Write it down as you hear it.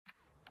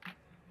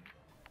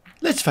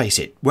Let's face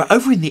it, we're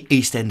over in the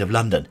East End of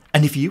London,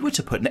 and if you were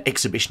to put an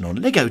exhibition on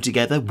Lego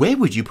together, where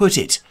would you put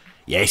it?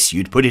 Yes,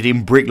 you'd put it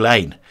in Brick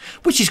Lane,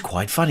 which is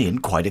quite funny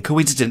and quite a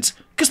coincidence,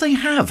 because they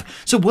have.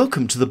 So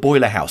welcome to the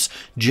Boiler House,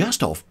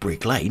 just off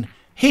Brick Lane,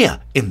 here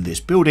in this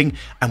building,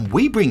 and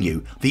we bring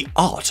you the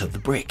art of the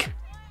brick.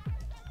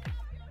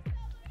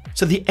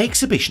 So the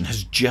exhibition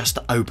has just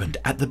opened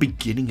at the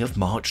beginning of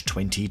March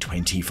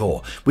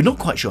 2024. We're not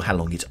quite sure how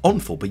long it's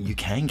on for, but you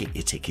can get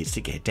your tickets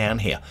to get down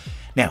here.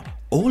 Now,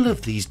 all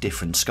of these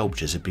different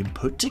sculptures have been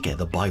put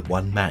together by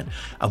one man,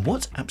 and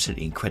what's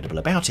absolutely incredible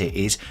about it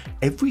is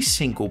every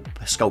single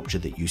sculpture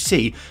that you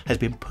see has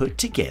been put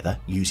together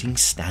using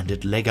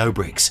standard Lego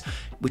bricks,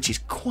 which is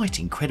quite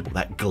incredible,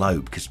 that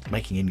globe, because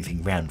making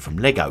anything round from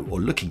Lego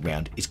or looking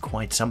round is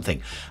quite something.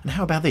 And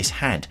how about this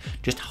hand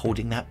just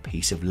holding that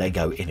piece of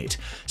Lego in it?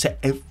 So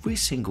every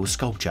single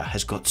sculpture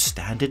has got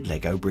standard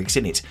Lego bricks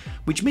in it,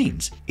 which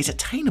means it's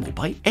attainable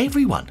by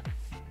everyone.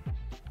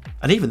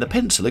 And even the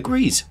pencil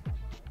agrees.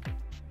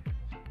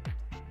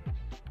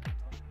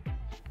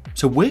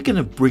 So we're going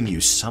to bring you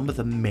some of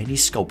the many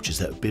sculptures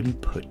that have been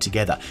put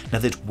together. Now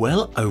there's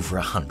well over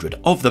 100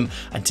 of them,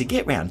 and to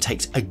get round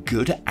takes a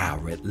good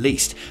hour at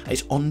least.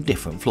 It's on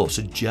different floors,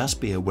 so just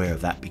be aware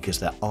of that because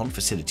there aren't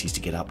facilities to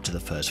get up to the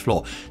first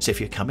floor. So if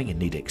you're coming and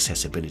need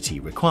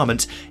accessibility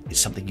requirements, it's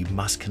something you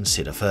must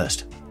consider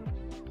first.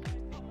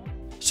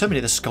 So many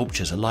of the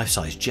sculptures are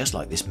life-size, just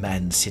like this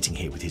man sitting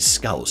here with his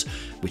skulls,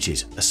 which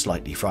is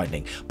slightly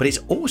frightening. But it's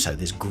also,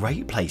 there's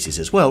great places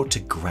as well to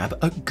grab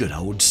a good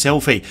old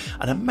selfie.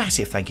 And a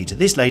massive thank you to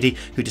this lady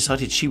who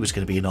decided she was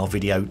going to be in our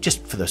video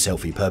just for the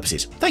selfie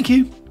purposes. Thank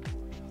you!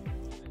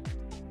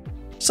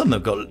 Some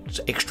have got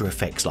extra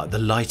effects like the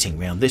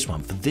lighting around this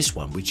one for this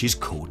one, which is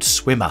called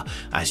Swimmer,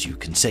 as you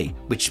can see,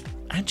 which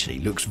actually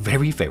looks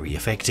very, very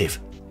effective.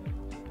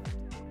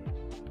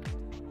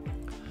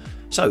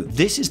 So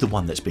this is the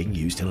one that's being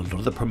used in a lot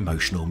of the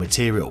promotional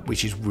material,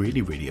 which is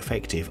really, really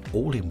effective,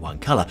 all in one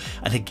colour,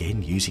 and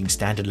again using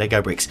standard Lego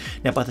bricks.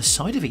 Now by the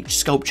side of each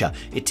sculpture,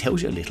 it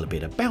tells you a little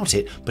bit about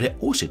it, but it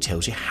also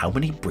tells you how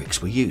many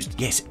bricks were used.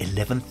 Yes,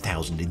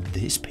 11,000 in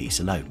this piece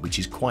alone, which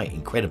is quite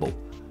incredible.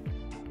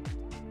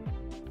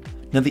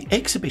 Now the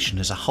exhibition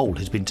as a whole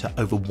has been to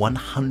over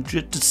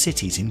 100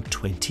 cities in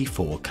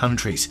 24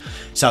 countries.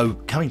 So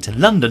coming to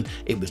London,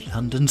 it was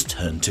London's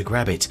turn to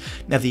grab it.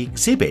 Now the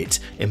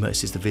exhibit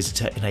immerses the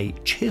visitor in a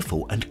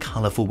cheerful and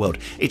colourful world.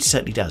 It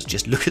certainly does.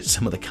 Just look at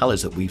some of the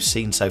colours that we've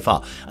seen so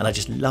far, and I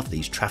just love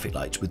these traffic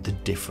lights with the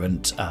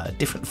different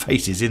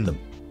faces in them.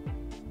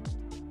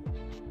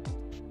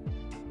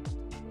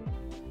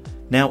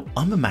 Now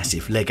I'm a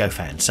massive Lego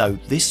fan, so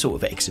this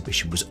sort of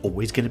exhibition was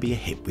always going to be a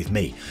hit with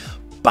me.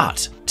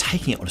 But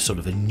taking it on a sort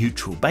of a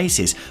neutral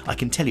basis, I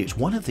can tell you it's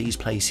one of these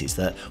places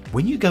that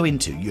when you go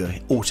into, you're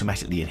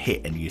automatically a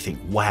hit and you think,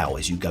 wow,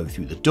 as you go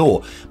through the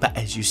door. But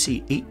as you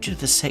see each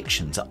of the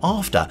sections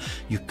after,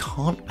 you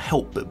can't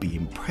help but be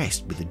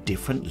impressed with the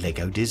different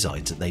Lego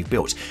designs that they've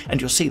built.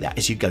 And you'll see that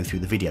as you go through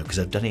the video because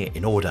I've done it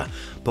in order.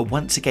 But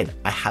once again,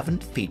 I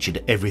haven't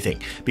featured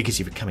everything because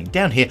if you're coming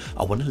down here,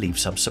 I want to leave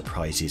some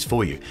surprises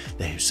for you.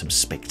 There's some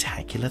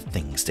spectacular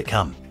things to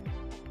come.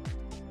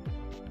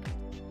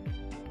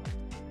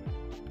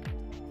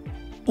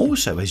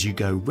 Also, as you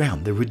go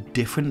round, there are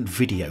different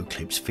video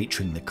clips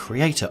featuring the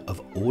creator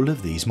of all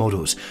of these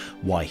models,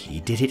 why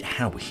he did it,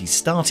 how he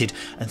started,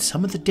 and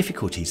some of the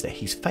difficulties that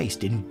he's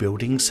faced in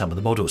building some of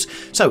the models.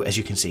 So as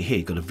you can see here,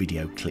 you've got a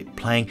video clip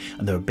playing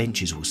and there are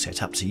benches all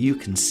set up so you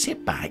can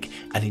sit back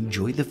and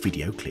enjoy the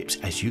video clips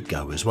as you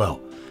go as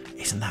well.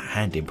 Isn't that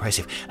hand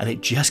impressive? And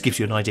it just gives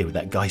you an idea with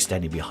that guy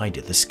standing behind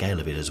it, the scale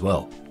of it as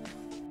well.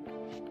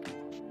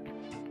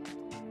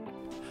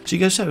 So you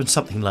go from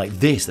something like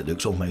this that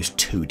looks almost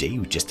 2D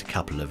with just a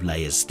couple of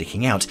layers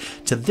sticking out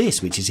to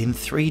this which is in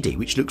 3D,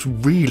 which looks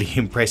really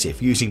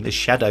impressive using the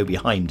shadow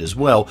behind as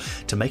well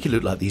to make it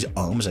look like these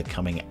arms are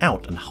coming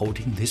out and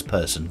holding this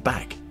person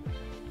back.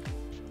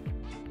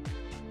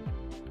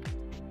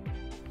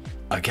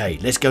 Okay,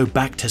 let's go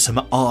back to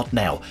some art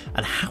now,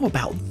 and how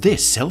about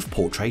this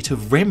self-portrait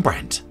of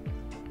Rembrandt?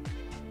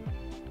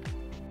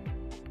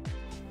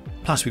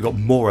 Plus we've got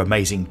more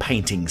amazing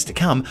paintings to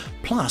come,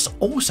 plus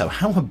also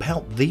how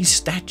about these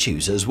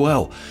statues as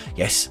well?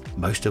 Yes,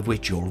 most of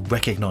which you'll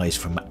recognise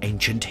from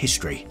ancient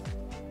history.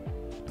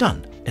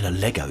 Done in a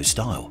Lego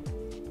style.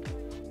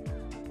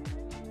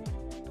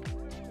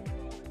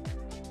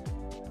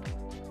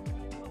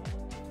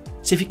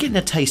 So if you're getting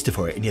a taster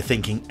for it and you're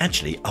thinking,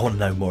 actually, I want to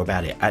know more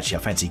about it, actually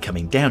I fancy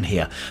coming down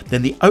here,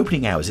 then the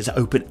opening hours is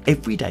open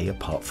every day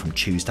apart from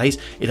Tuesdays.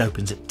 It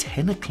opens at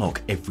 10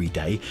 o'clock every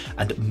day,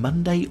 and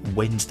Monday,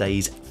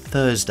 Wednesdays,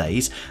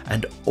 Thursdays,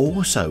 and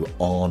also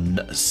on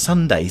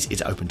Sundays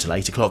it's open till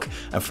 8 o'clock,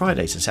 and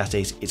Fridays and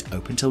Saturdays it's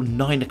open till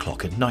 9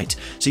 o'clock at night.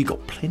 So you've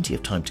got plenty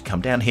of time to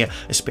come down here,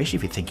 especially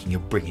if you're thinking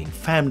of bringing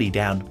family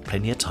down,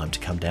 plenty of time to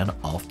come down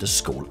after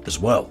school as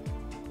well.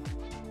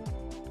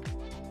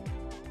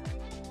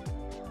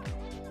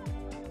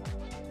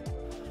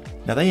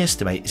 Now they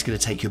estimate it's going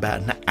to take you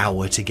about an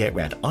hour to get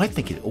round. I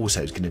think it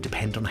also is going to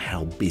depend on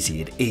how busy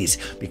it is,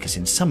 because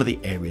in some of the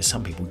areas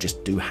some people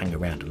just do hang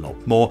around a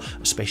lot more,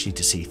 especially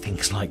to see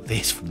things like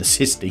this from the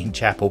Sistine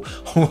Chapel,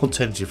 or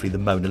alternatively the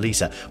Mona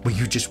Lisa, where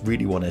you just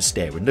really want to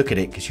stare and look at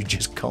it because you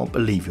just can't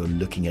believe you're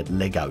looking at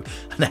Lego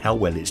and how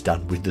well it's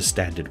done with the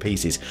standard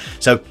pieces.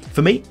 So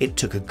for me it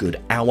took a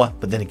good hour,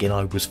 but then again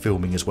I was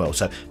filming as well,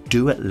 so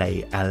do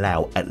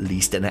allow at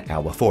least an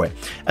hour for it.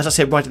 As I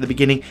said right at the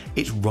beginning,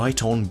 it's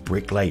right on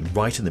Brick Lane,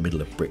 right in the middle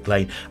of Brick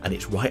Lane, and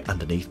it's right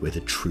underneath where the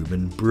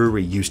Truman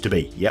Brewery used to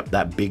be. Yep,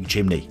 that big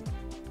chimney.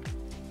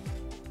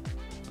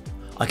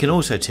 I can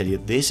also tell you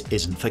this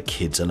isn't for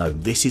kids alone,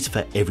 this is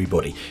for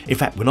everybody. In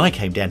fact, when I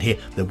came down here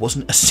there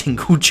wasn't a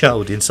single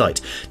child in sight.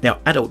 Now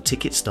adult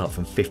tickets start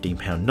from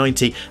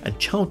 £15.90 and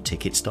child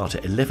tickets start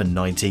at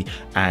 £11.90,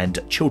 and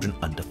children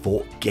under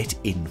 4 get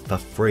in for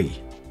free.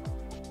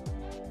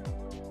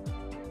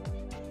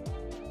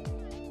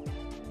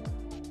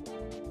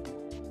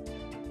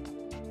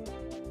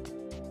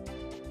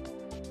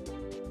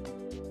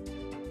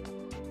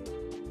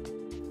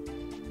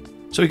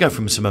 So we go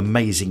from some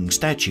amazing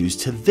statues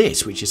to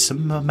this, which is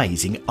some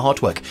amazing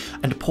artwork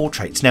and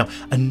portraits. Now,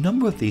 a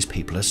number of these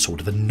people are sort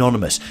of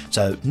anonymous,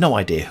 so no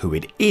idea who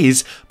it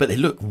is, but they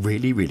look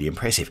really, really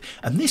impressive.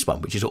 And this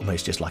one, which is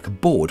almost just like a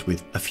board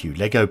with a few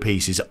Lego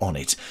pieces on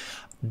it.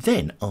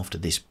 Then, after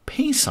this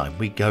peace sign,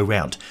 we go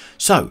round.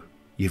 So,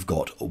 you've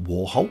got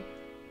Warhol.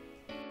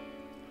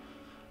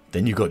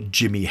 Then you've got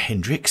Jimi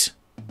Hendrix.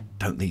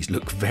 Don't these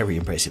look very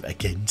impressive?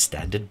 Again,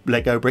 standard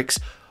Lego bricks.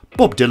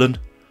 Bob Dylan.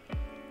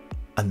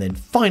 And then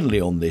finally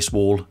on this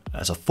wall,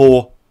 as a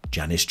 4,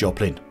 Janis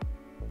Joplin.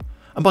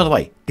 And by the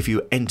way, if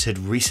you entered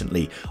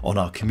recently on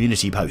our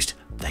community post,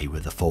 they were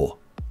the 4.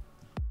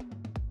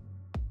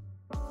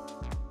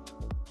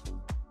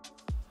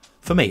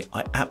 For me,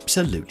 I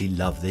absolutely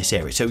love this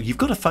area. So you've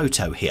got a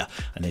photo here,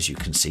 and as you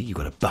can see, you've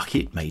got a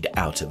bucket made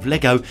out of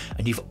Lego,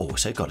 and you've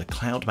also got a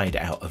cloud made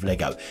out of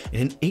Lego.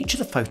 And in each of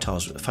the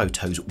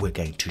photos we're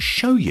going to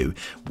show you,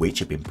 which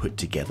have been put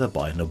together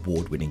by an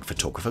award-winning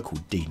photographer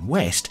called Dean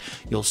West,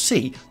 you'll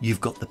see you've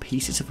got the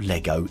pieces of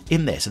Lego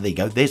in there. So there you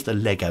go, there's the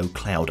Lego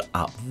cloud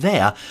up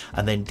there,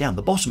 and then down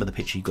the bottom of the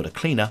picture you've got a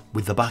cleaner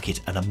with the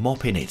bucket and a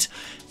mop in it.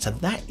 So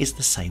that is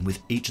the same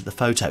with each of the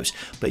photos,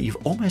 but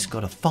you've almost got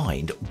to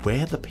find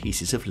where the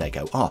pieces of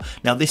Lego are.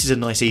 Now this is a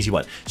nice easy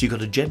one. So you've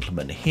got a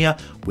gentleman here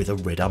with a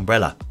red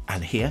umbrella,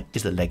 and here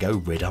is the Lego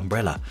red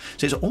umbrella.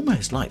 So it's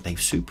almost like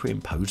they've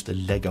superimposed the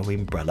Lego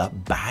umbrella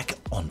back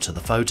onto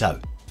the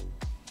photo.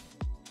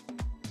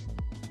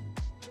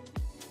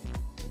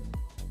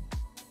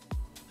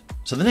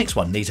 So the next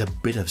one needs a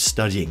bit of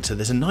studying. So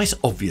there's a nice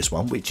obvious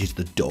one, which is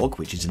the dog,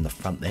 which is in the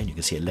front there, and you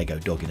can see a Lego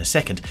dog in a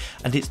second.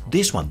 And it's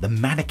this one, the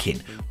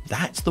mannequin.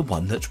 That's the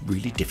one that's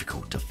really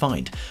difficult to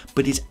find,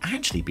 but it's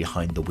actually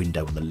behind the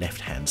window on the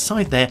left-hand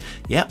side there.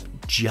 Yep,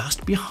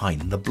 just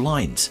behind the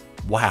blinds.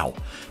 Wow.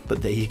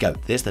 But there you go.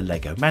 There's the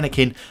Lego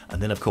mannequin. And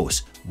then of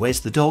course, where's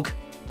the dog?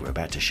 We're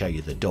about to show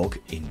you the dog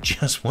in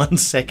just 1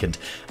 second.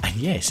 And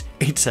yes,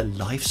 it's a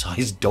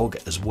life-size dog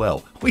as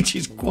well, which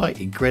is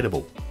quite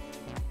incredible.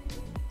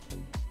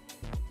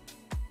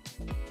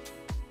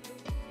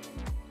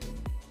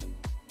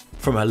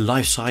 From a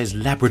life-size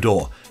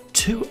Labrador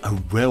to a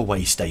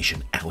railway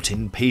station out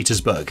in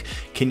Petersburg.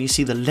 Can you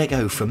see the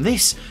Lego from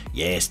this?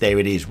 Yes, there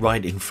it is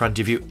right in front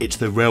of you. It's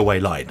the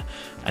railway line.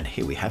 And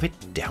here we have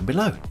it down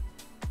below.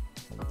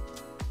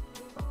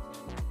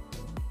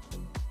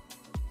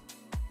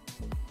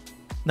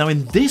 Now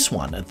in this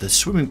one at the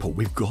swimming pool,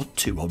 we've got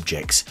 2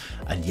 objects.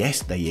 And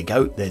yes, there you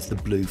go. There's the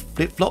blue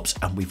flip-flops,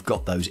 and we've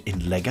got those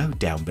in Lego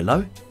down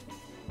below.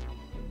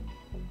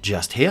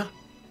 Just here.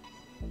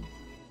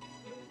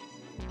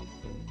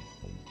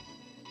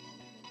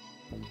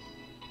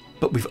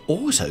 But we've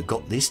also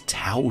got this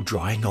towel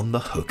drying on the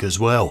hook as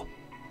well.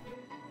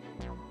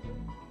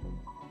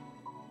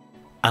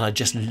 And I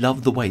just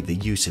love the way the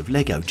use of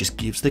Lego just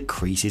gives the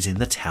creases in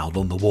the towel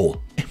on the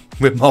wall.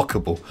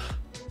 Remarkable.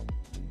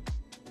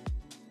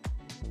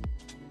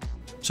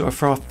 So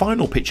for our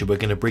final picture we're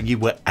going to bring you,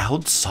 we're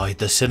outside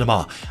the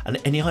cinema. And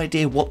any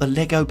idea what the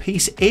Lego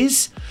piece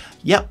is?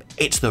 Yep,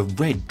 it's the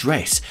red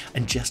dress.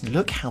 And just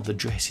look how the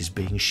dress is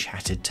being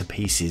shattered to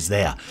pieces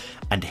there.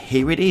 And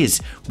here it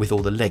is, with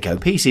all the Lego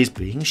pieces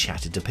being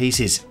shattered to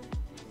pieces.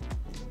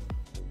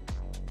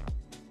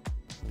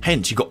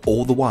 Hence, you've got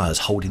all the wires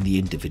holding the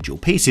individual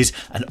pieces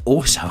and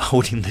also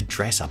holding the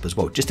dress up as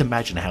well. Just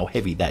imagine how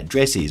heavy that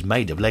dress is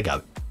made of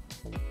Lego.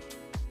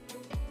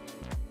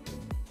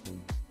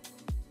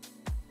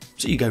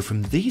 So you go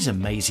from these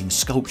amazing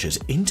sculptures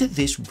into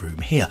this room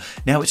here.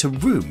 Now it's a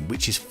room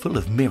which is full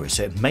of mirrors,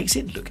 so it makes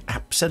it look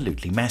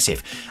absolutely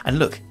massive. And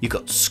look, you've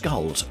got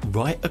skulls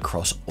right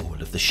across all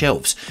of the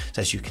shelves,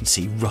 so as you can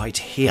see right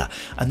here.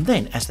 And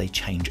then as they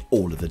change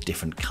all of the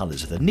different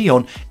colours of the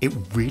neon, it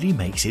really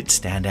makes it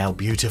stand out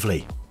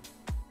beautifully.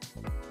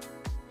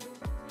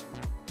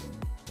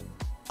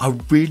 I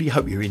really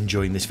hope you're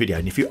enjoying this video,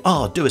 and if you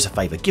are, do us a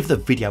favour, give the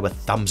video a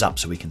thumbs up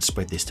so we can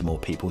spread this to more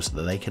people so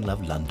that they can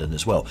love London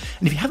as well.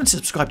 And if you haven't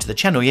subscribed to the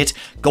channel yet,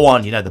 go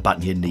on, you know the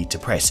button you need to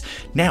press.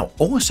 Now,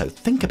 also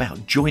think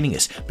about joining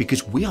us,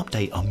 because we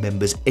update our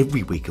members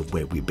every week of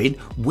where we've been,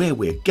 where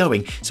we're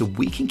going, so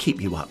we can keep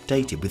you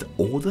updated with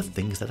all the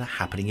things that are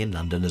happening in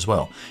London as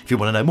well. If you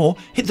want to know more,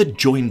 hit the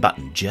join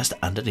button just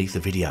underneath the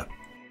video.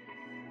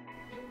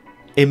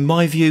 In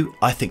my view,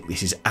 I think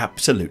this is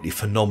absolutely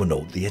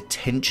phenomenal. The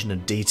attention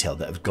and detail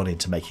that have gone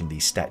into making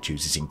these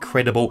statues is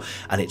incredible,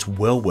 and it's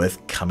well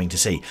worth coming to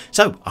see.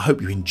 So I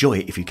hope you enjoy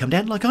it if you come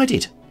down like I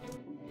did.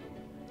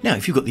 Now,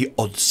 if you've got the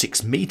odd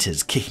 6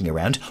 meters kicking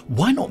around,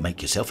 why not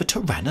make yourself a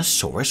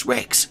Tyrannosaurus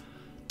Rex?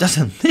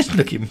 Doesn't this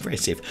look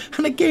impressive?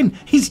 And again,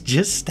 it's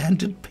just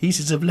standard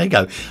pieces of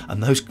Lego,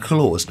 and those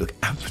claws look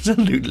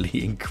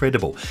absolutely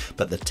incredible.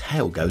 But the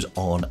tail goes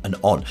on and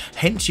on,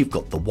 hence you've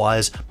got the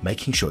wires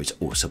making sure it's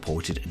all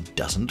supported and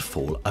doesn't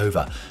fall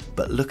over.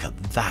 But look at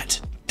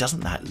that. Doesn't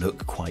that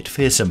look quite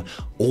fearsome?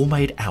 All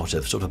made out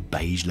of sort of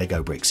beige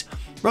Lego bricks.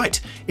 Right,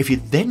 if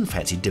you then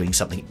fancy doing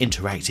something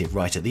interactive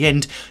right at the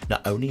end,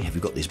 not only have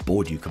you got this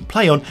board you can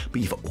play on, but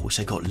you've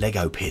also got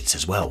Lego pits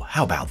as well.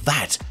 How about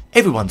that?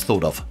 Everyone's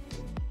thought of.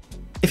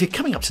 If you're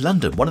coming up to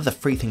London, one of the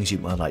free things you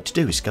might like to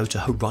do is go to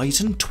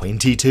Horizon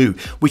 22,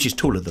 which is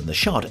taller than the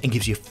Shard and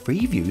gives you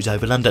free views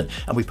over London.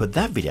 And we put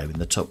that video in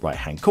the top right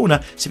hand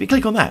corner, so if you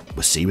click on that,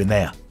 we'll see you in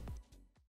there.